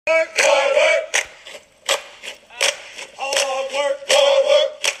Hard work. Hard work. Hard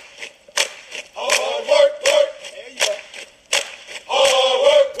work. Hard work. Work. There you go. Hard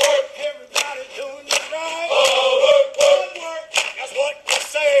work. Work. Everybody doing it right. Hard work. Work. That's what you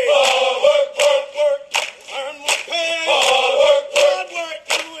say. Hard work. Work. Earn my pay. Hard work. Hard work.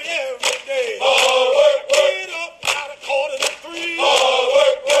 Do it every day. Hard work. Get up out of 2:45. Hard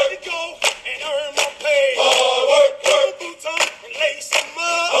work. Let me go and earn my pay. Hard work. Put my boots on and lace them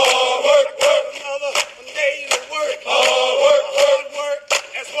up. Hard work. Another day to work. Hard work. Hard work.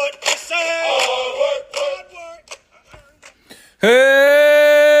 That's what you say. Hard work. Hard work.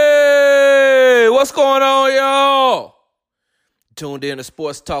 Hey, what's going on, y'all? Tuned in to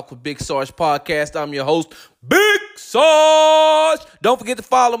Sports Talk with Big Sarge podcast. I'm your host, Big Sarge. Don't forget to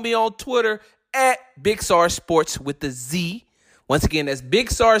follow me on Twitter at Big Sarge Sports with the Z. Once again, that's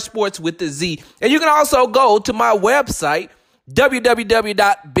Big Sarge Sports with the Z. And you can also go to my website,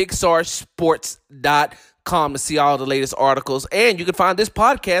 www.bigsargesports.com, to see all the latest articles. And you can find this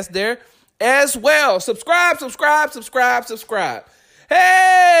podcast there as well. Subscribe.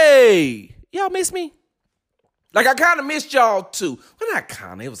 Hey, y'all miss me? Like, I kind of missed y'all too. Well, not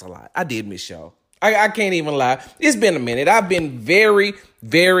kind of. It was a lot. I did miss y'all. I can't even lie. It's been a minute. I've been very,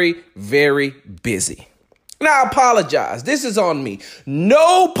 very, very busy. And I apologize. This is on me.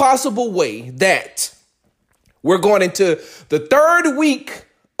 No possible way that we're going into the third week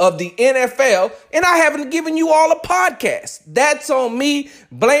of the NFL, and I haven't given you all a podcast. That's on me.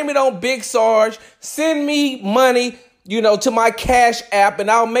 Blame it on Big Sarge. Send me money, to my Cash App, and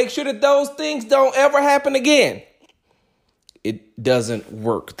I'll make sure that those things don't ever happen again. It doesn't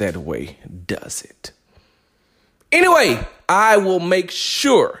work that way, does it? Anyway, I will make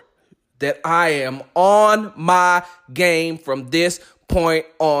sure that I am on my game from this point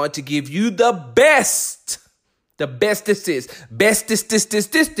on to give you the best. The bestest is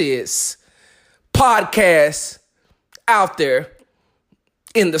podcast out there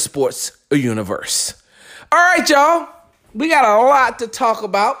in the sports universe. All right, y'all. We got a lot to talk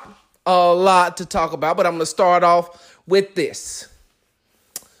about. But I'm going to start off with this.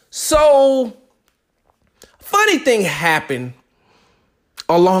 So, funny thing happened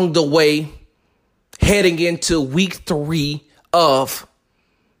along the way heading into week 3 of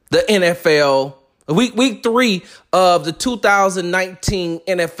the NFL. Week 3 of the 2019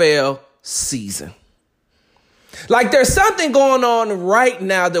 NFL season. Like, there's something going on right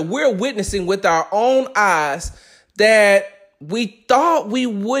now that we're witnessing with our own eyes that we thought we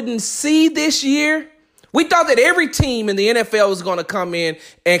wouldn't see this year. We thought that every team in the NFL was going to come in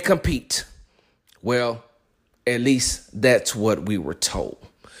and compete. Well, at least that's what we were told.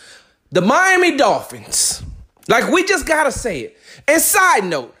 The Miami Dolphins, like, we just got to say it. And side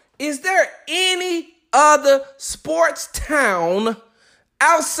note, is there any other sports town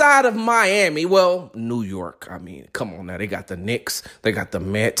outside of Miami? Well, New York. I mean, come on now. They got the Knicks, they got the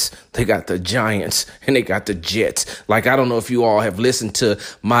Mets, they got the Giants, and they got the Jets. Like, I don't know if you all have listened to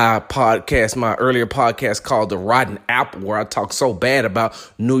my earlier podcast called The Rotten Apple, where I talk so bad about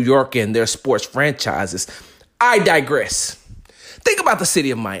New York and their sports franchises. I digress. Think about the city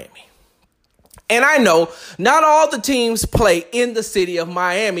of Miami. And I know not all the teams play in the city of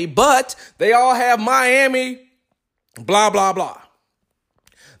Miami, but they all have Miami, blah, blah, blah.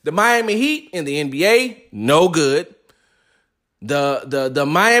 The Miami Heat in the NBA, no good. The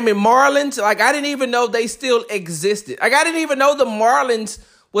Miami Marlins, like, I didn't even know they still existed. Like, I didn't even know the Marlins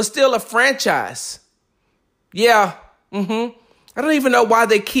was still a franchise. Yeah, I don't even know why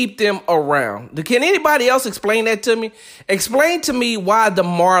they keep them around. Can anybody else explain that to me? Explain to me why the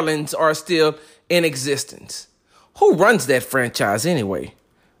Marlins are still in existence. Who runs that franchise anyway?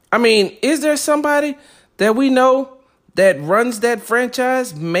 I mean, is there somebody that we know that runs that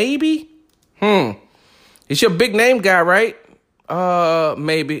franchise? Maybe. It's your big name guy, right?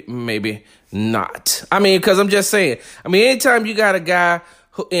 Maybe not. I mean, because I'm just saying. I mean, anytime you got a guy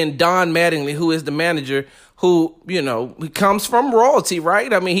in Don Mattingly, who is the manager, who, he comes from royalty,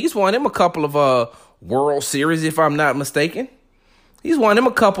 right? I mean, he's won him a couple of World Series, if I'm not mistaken. He's won him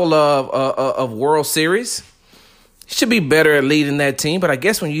a couple of World Series. He should be better at leading that team, but I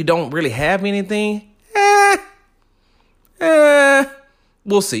guess when you don't really have anything,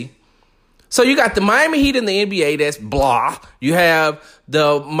 we'll see. So you got the Miami Heat in the NBA, that's blah. You have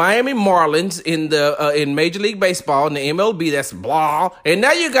the Miami Marlins in Major League Baseball, in the MLB, that's blah. And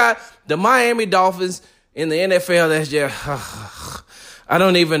now you got the Miami Dolphins in the NFL, that's just, I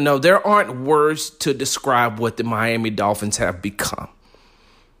don't even know. There aren't words to describe what the Miami Dolphins have become.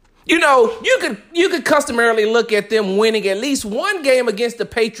 You could customarily look at them winning at least one game against the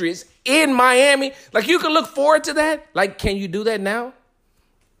Patriots in Miami. Like, you can look forward to that. Like, can you do that now?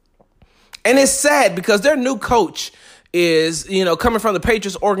 And it's sad because their new coach is, coming from the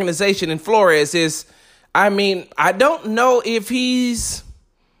Patriots organization, and Flores is, I don't know if he's,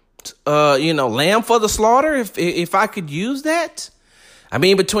 lamb for the slaughter, if I could use that.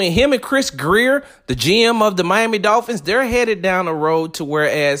 Between him and Chris Greer, the GM of the Miami Dolphins, they're headed down a road to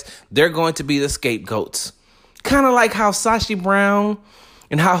whereas they're going to be the scapegoats. Kind of like how Sashi Brown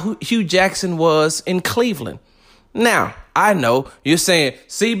and how Hue Jackson was in Cleveland. Now, I know you're saying,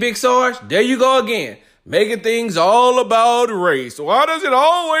 see, Big Sarge, there you go again, making things all about race. Why does it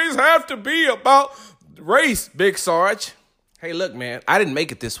always have to be about race, Big Sarge? Hey, look, man, I didn't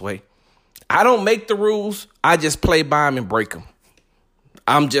make it this way. I don't make the rules. I just play by them and break them.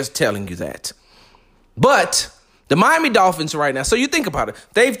 I'm just telling you that. But the Miami Dolphins right now, so you think about it,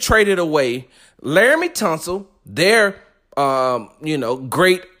 they've traded away Laramie Tunsil, their,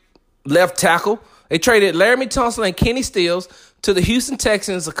 great left tackle. They traded Laramie Tunsil and Kenny Stills to the Houston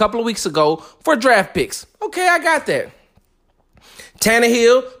Texans a couple of weeks ago for draft picks. Okay, I got that.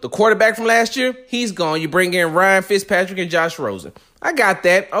 Tannehill, the quarterback from last year, he's gone. You bring in Ryan Fitzpatrick and Josh Rosen. I got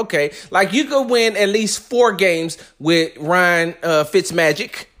that. Okay. Like, you could win at least 4 games with Ryan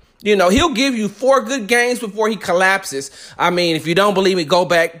Fitzmagic. He'll give you 4 good games before he collapses. If you don't believe me, go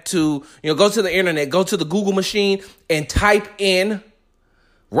back to, go to the internet, go to the Google machine and type in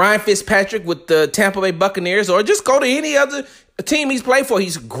Ryan Fitzpatrick with the Tampa Bay Buccaneers, or just go to any other team he's played for.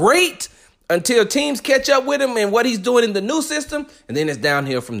 He's great until teams catch up with him and what he's doing in the new system, and then it's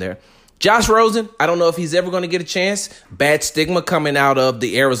downhill from there. Josh Rosen, I don't know if he's ever going to get a chance. Bad stigma coming out of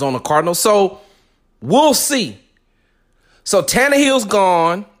the Arizona Cardinals. So we'll see. So Tannehill's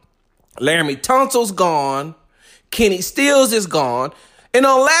gone. Laramie Tunsil's gone. Kenny Stills is gone. And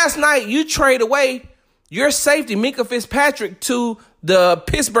on last night, you trade away your safety, Minkah Fitzpatrick, to the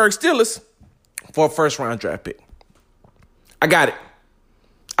Pittsburgh Steelers for a first-round draft pick. I got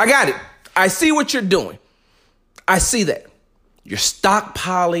it. I see what you're doing. I see that. You're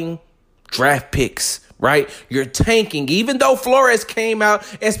stockpiling draft picks, right? You're tanking. Even though Flores came out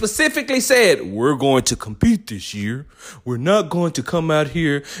and specifically said, we're going to compete this year. We're not going to come out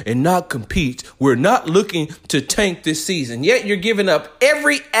here and not compete. We're not looking to tank this season. Yet you're giving up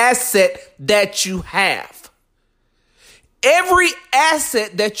every asset that you have. Every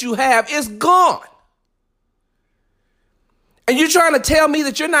asset that you have is gone. And you're trying to tell me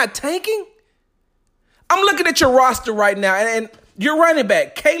that you're not tanking? I'm looking at your roster right now, and your running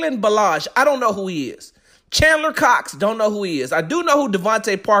back, Kalen Ballage, I don't know who he is. Chandler Cox, don't know who he is. I do know who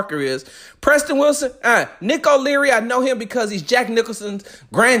Devontae Parker is. Preston Wilson, Nick O'Leary, I know him because he's Jack Nicholson's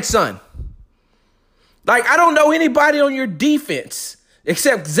grandson. Like, I don't know anybody on your defense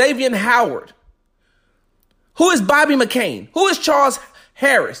except Xavier Howard. Who is Bobby McCain? Who is Charles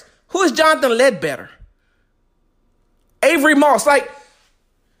Harris? Who is Jonathan Ledbetter? Avery Moss. Like,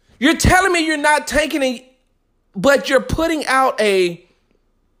 you're telling me you're not tanking, but you're putting out a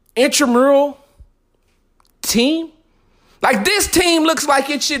intramural team? Like, this team looks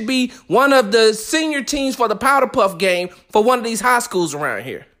like it should be one of the senior teams for the Powder Puff game for one of these high schools around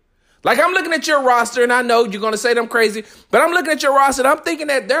here. Like, I'm looking at your roster, and I know you're going to say that I'm crazy, but I'm looking at your roster, and I'm thinking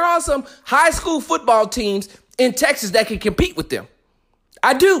that there are some high school football teams in Texas that can compete with them.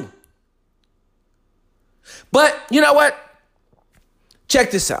 I do. But you know what?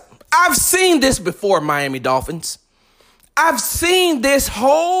 Check this out. I've seen this before, Miami Dolphins. I've seen this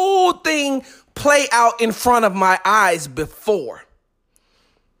whole thing play out in front of my eyes before.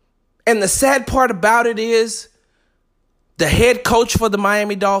 And the sad part about it is the head coach for the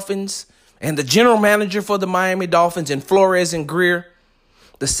Miami Dolphins and the general manager for the Miami Dolphins and Flores and Greer,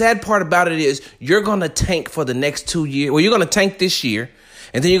 the sad part about it is you're going to tank for the next 2 years. Well, you're going to tank this year.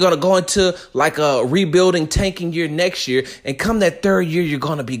 And then you're going to go into like a rebuilding, tanking year next year. And come that third year, you're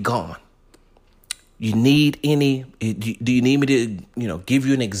going to be gone. You need any, do you need me to, give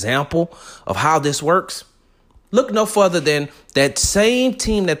you an example of how this works? Look no further than that same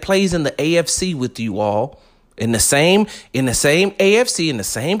team that plays in the AFC with you all, in the same AFC, in the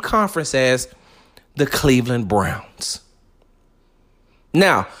same conference as the Cleveland Browns.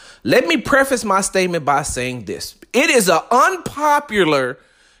 Now, let me preface my statement by saying this. It is an unpopular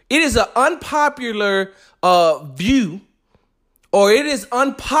view, or it is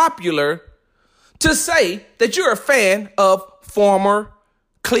unpopular to say that you're a fan of former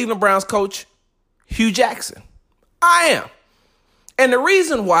Cleveland Browns coach Hue Jackson. I am. And the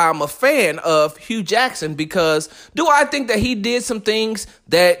reason why I'm a fan of Hue Jackson, because do I think that he did some things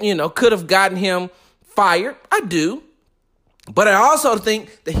that, could have gotten him fired? I do. But I also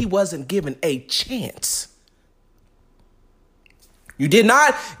think that he wasn't given a chance. You did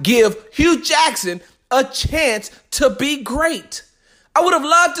not give Hue Jackson a chance to be great. I would have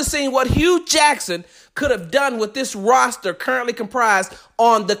loved to see what Hue Jackson could have done with this roster currently comprised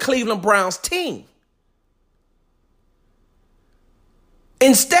on the Cleveland Browns team.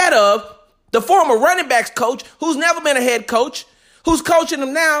 Instead of the former running backs coach, who's never been a head coach, who's coaching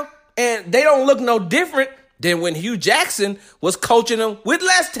them now, and they don't look no different than when Hue Jackson was coaching them with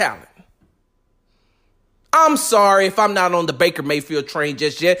less talent. I'm sorry if I'm not on the Baker Mayfield train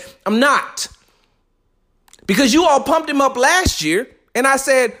just yet. I'm not. Because you all pumped him up last year, and I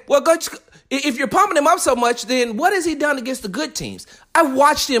said, well, if you're pumping him up so much, then what has he done against the good teams? I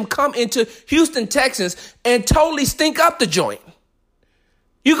watched him come into Houston Texans and totally stink up the joint.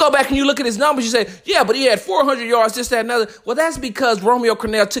 You go back and you look at his numbers, you say, yeah, but he had 400 yards, this, that, and another. Well, that's because Romeo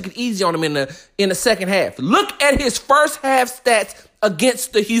Crennel took it easy on him in the second half. Look at his first half stats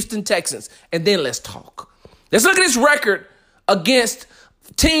against the Houston Texans, and then let's talk. Let's look at his record against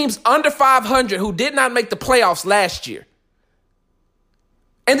teams under 500 who did not make the playoffs last year.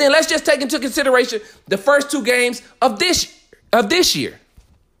 And then let's just take into consideration the first two games of this year.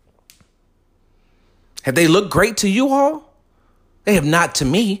 Have they looked great to you all? They have not to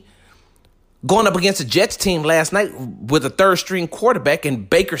me. Going up against a Jets team last night with a third-string quarterback, and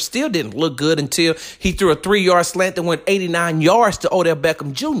Baker still didn't look good until he threw a 3-yard slant that went 89 yards to Odell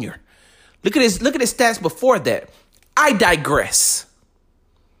Beckham Jr. Look at his stats before that. I digress.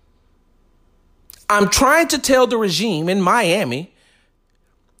 I'm trying to tell the regime in Miami,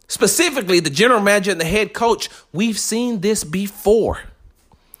 specifically the general manager and the head coach, we've seen this before.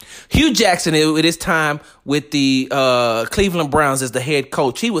 Hue Jackson, at his time with the Cleveland Browns as the head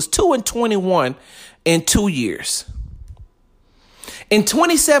coach, he was 2-21 in 2 years. In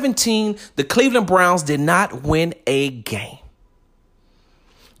 2017, the Cleveland Browns did not win a game.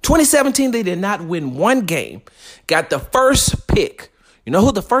 2017, they did not win one game. Got the first pick. You know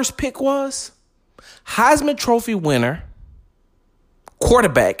who the first pick was? Heisman Trophy winner,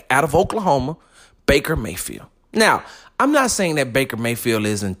 quarterback out of Oklahoma, Baker Mayfield. Now, I'm not saying that Baker Mayfield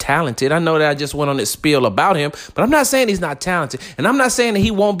isn't talented. I know that I just went on this spiel about him, but I'm not saying he's not talented. And I'm not saying that he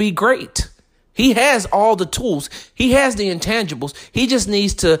won't be great. He has all the tools. He has the intangibles. He just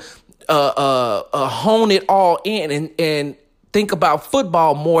needs to hone it all in and think about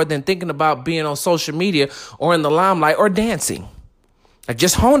football more than thinking about being on social media or in the limelight or dancing. Like,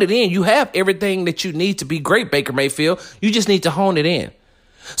 just hone it in. You have everything that you need to be great, Baker Mayfield. You just need to hone it in.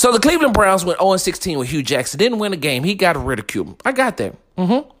 So the Cleveland Browns went 0-16 with Hue Jackson. Didn't win a game. He got ridiculed. I got that.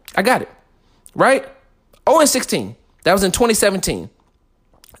 I got it. Right? 0-16. That was in 2017.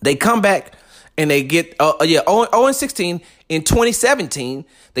 They come back and they get 0-16 in 2017.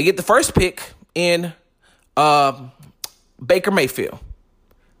 They get the first pick in Baker Mayfield.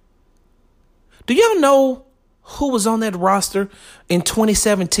 Do y'all know who was on that roster in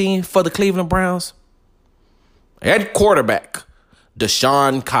 2017 for the Cleveland Browns? At quarterback,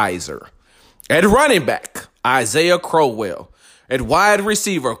 Deshaun Kaiser. At running back, Isaiah Crowell. At wide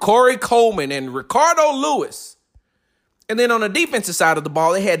receiver, Corey Coleman and Ricardo Lewis. And then on the defensive side of the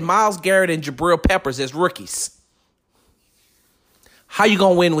ball, they had Myles Garrett and Jabril Peppers as rookies. How you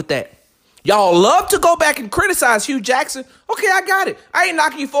going to win with that? Y'all love to go back and criticize Hue Jackson. Okay, I got it. I ain't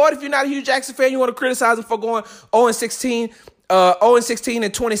knocking you for it. If you're not a Hue Jackson fan, you want to criticize him for going 0-16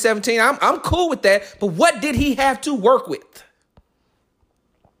 in 2017. I'm cool with that. But what did he have to work with?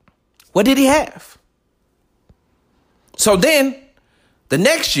 What did he have? So then, the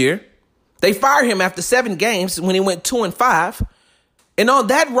next year, they fired him after 7 games when he went 2-5. And on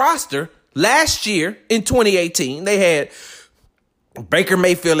that roster, last year in 2018, they had Baker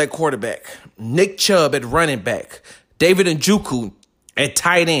Mayfield at quarterback, Nick Chubb at running back, David Njoku at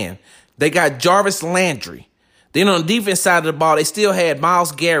tight end. They got Jarvis Landry. Then on the defense side of the ball, they still had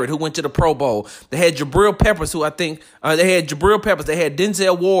Myles Garrett, who went to the Pro Bowl. They had Jabril Peppers, They had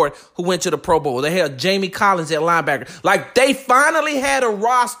Denzel Ward, who went to the Pro Bowl. They had Jamie Collins at linebacker. Like, they finally had a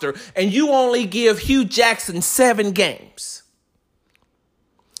roster, and you only give Hue Jackson 7 games.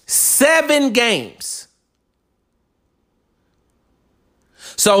 7 games.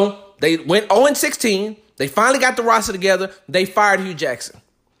 So they went 0-16. They finally got the roster together. They fired Hue Jackson.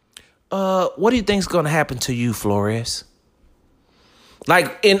 What do you think is going to happen to you, Flores?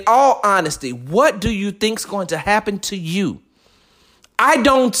 Like, in all honesty, what do you think is going to happen to you? I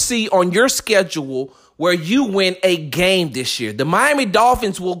don't see on your schedule where you win a game this year. The Miami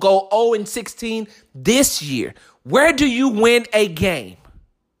Dolphins will go 0-16 this year. Where do you win a game?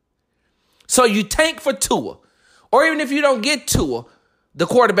 So you tank for Tua. Or even if you don't get Tua, the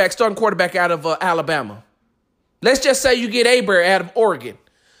starting quarterback out of Alabama. Let's just say you get Aber out of Oregon.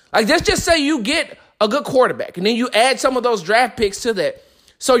 Like, let's just say you get a good quarterback, and then you add some of those draft picks to that.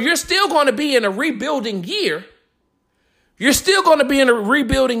 So you're still going to be in a rebuilding year. You're still going to be in a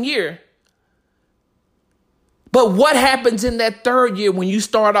rebuilding year. But what happens in that third year when you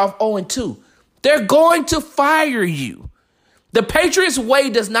start off 0-2? They're going to fire you. The Patriots' way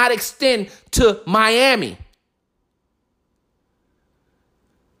does not extend to Miami.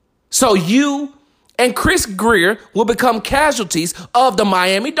 So you and Chris Greer will become casualties of the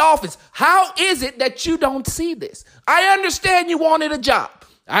Miami Dolphins. How is it that you don't see this? I understand you wanted a job.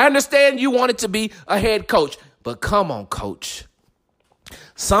 I understand you wanted to be a head coach. But come on, coach.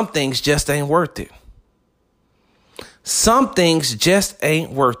 Some things just ain't worth it. Some things just ain't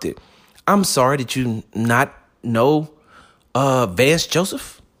worth it. I'm sorry, did you not know Vance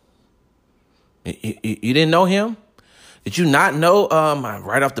Joseph? You didn't know him? Did you not know,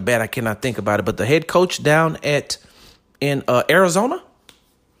 right off the bat, I cannot think about it, but the head coach down in Arizona?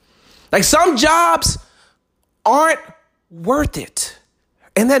 Like, some jobs aren't worth it.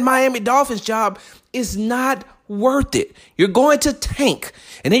 And that Miami Dolphins job is not worth it. You're going to tank,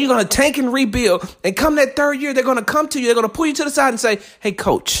 and then you're going to tank and rebuild. And come that third year, they're going to come to you. They're going to pull you to the side and say, hey,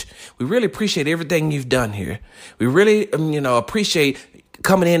 coach, we really appreciate everything you've done here. We really, appreciate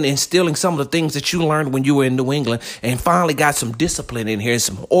coming in and instilling some of the things that you learned when you were in New England and finally got some discipline in here and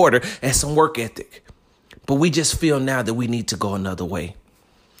some order and some work ethic. But we just feel now that we need to go another way.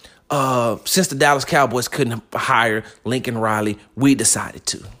 Since the Dallas Cowboys couldn't hire Lincoln Riley, we decided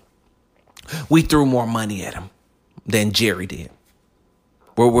to. We threw more money at him than Jerry did.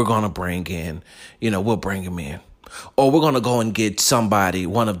 Where we're going to bring in, we'll bring him in. Or we're going to go and get somebody,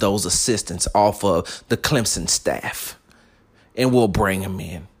 one of those assistants off of the Clemson staff, and we'll bring him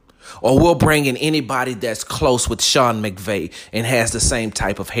in. Or we'll bring in anybody that's close with Sean McVay and has the same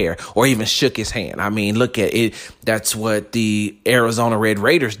type of hair or even shook his hand. I mean, look at it. That's what the Arizona Red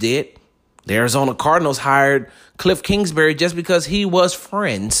Raiders did. The Arizona Cardinals hired Cliff Kingsbury just because he was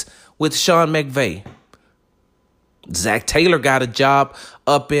friends with Sean McVay. Zach Taylor got a job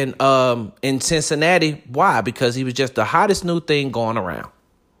up in Cincinnati. Why? Because he was just the hottest new thing going around.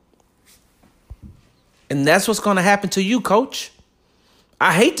 And that's what's going to happen to you, coach.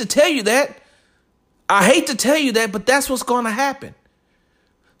 I hate to tell you that. But that's what's going to happen.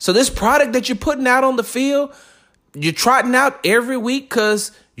 So this product that you're putting out on the field, you're trotting out every week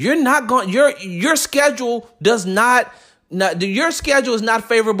because you're not going. Your schedule does not. Your schedule is not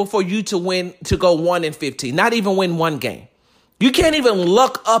favorable for you to go 1-15, not even win one game. You can't even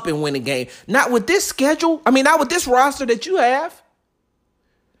luck up and win a game. Not with this schedule. Not with this roster that you have.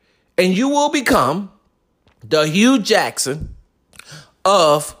 And you will become the Hue Jackson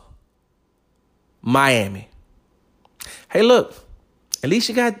of Miami. Hey, look, at least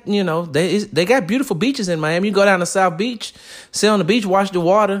you got, they got beautiful beaches in Miami. You go down to South Beach, sit on the beach, watch the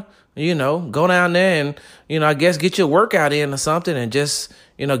water, go down there and, I guess get your workout in or something and just,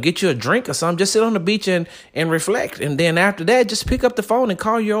 get you a drink or something. Just sit on the beach and reflect. And then after that, just pick up the phone and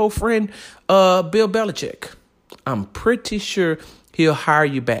call your old friend, Bill Belichick. I'm pretty sure he'll hire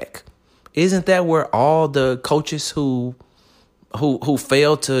you back. Isn't that where all the coaches who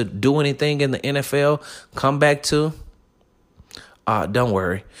fail to do anything in the NFL come back to? Don't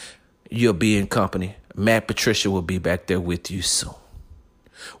worry. You'll be in company. Matt Patricia will be back there with you soon.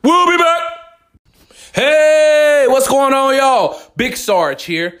 We'll be back. Hey, what's going on, y'all? Big Sarge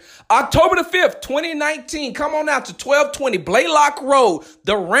here. October the 5th, 2019. Come on out to 1220 Blaylock Road,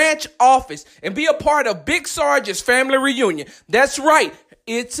 the ranch office, and be a part of Big Sarge's family reunion. That's right.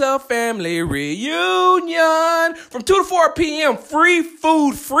 It's a family reunion from 2 to 4 p.m. Free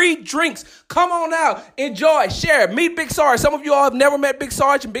food, free drinks. Come on out, enjoy, share, meet Big Sarge. Some of you all have never met Big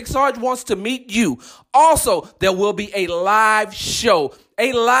Sarge, and Big Sarge wants to meet you. Also, there will be a live show,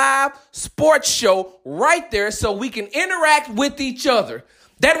 a live sports show right there so we can interact with each other.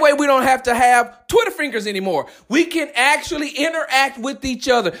 That way we don't have to have Twitter fingers anymore. We can actually interact with each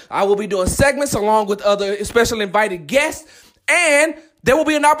other. I will be doing segments along with other special invited guests, and there will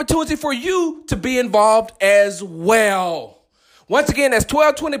be an opportunity for you to be involved as well. Once again, that's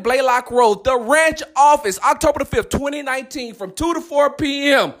 1220 Blaylock Road, the ranch office, October the 5th, 2019, from 2 to 4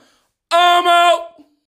 p.m. I'm out.